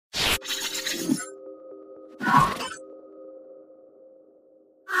Hey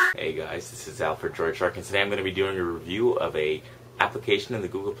guys, this is Al for droidshark, and today I'm going to be doing a review of a application in the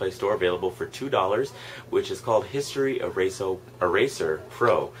Google Play Store available for $2, which is called History Eraser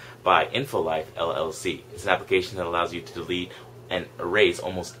Pro by INFOLIFE LLC. It's an application that allows you to delete and erase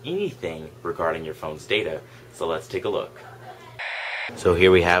almost anything regarding your phone's data. So let's take a look. So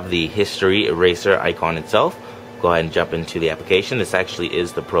here we have the History Eraser icon itself. Go ahead and jump into the application. This actually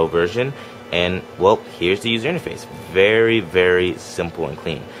is the Pro version. And, well, here's the user interface. Very, very simple and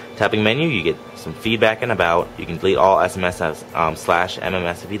clean. Tapping menu, you get some feedback and about. You can delete all SMS as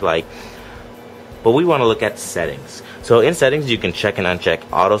 /MMS if you'd like. But we want to look at settings. So in settings, you can check and uncheck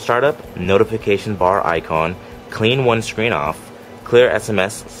auto startup, notification bar icon, clean one screen off, clear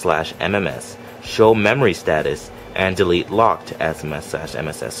SMS /MMS, show memory status, and delete locked SMS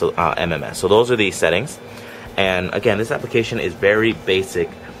 /MMS. So MMS. So those are the settings. And again, this application is very basic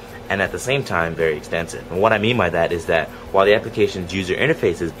and at the same time very extensive. And what I mean by that is that while the application's user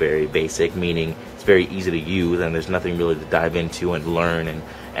interface is very basic, meaning it's very easy to use and there's nothing really to dive into and learn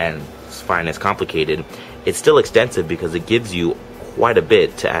and find as complicated, it's still extensive because it gives you quite a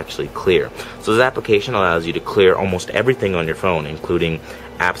bit to actually clear. So this application allows you to clear almost everything on your phone, including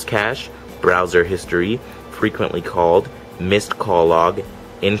apps cache, browser history, frequently called, missed call log,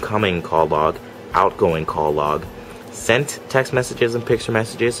 incoming call log, outgoing call log, sent text messages and picture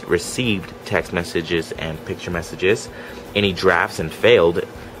messages, received text messages and picture messages, any drafts and failed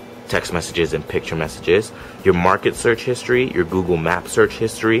text messages and picture messages, your market search history, your Google Map search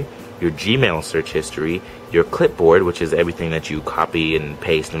history, your Gmail search history, your Clipboard, which is everything that you copy and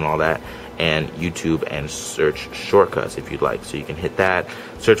paste and all that, and YouTube and search shortcuts if you'd like. So you can hit that,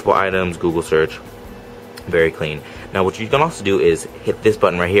 searchable items, Google search. Very clean. Now what you can also do is hit this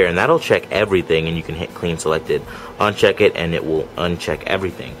button right here, and that'll check everything, and you can hit clean selected, uncheck it, and it will uncheck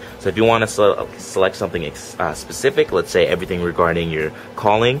everything. So if you want to select something specific, let's say everything regarding your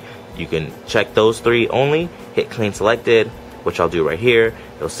calling, you can check those three only, hit clean selected, which I'll do right here.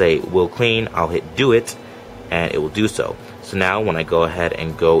 It'll say will clean, I'll hit do it, and it will do so. So now when I go ahead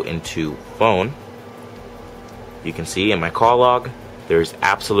and go into phone, you can see in my call log there's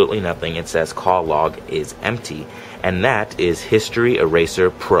absolutely nothing. It says call log is empty, and that is History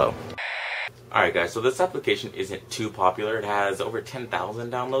Eraser Pro. Alright guys, so this application isn't too popular. It has over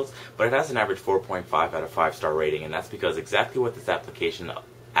 10,000 downloads, but it has an average 4.5 out of 5-star rating, and that's because exactly what this application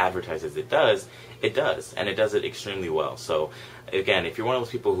advertises it does, and it does it extremely well. So again, if you're one of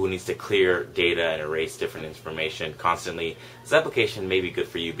those people who needs to clear data and erase different information constantly, this application may be good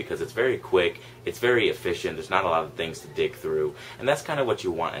for you because it's very quick, it's very efficient, there's not a lot of things to dig through, and that's kind of what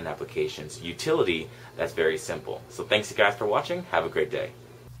you want in applications. Utility that's very simple. So thanks you guys for watching, have a great day.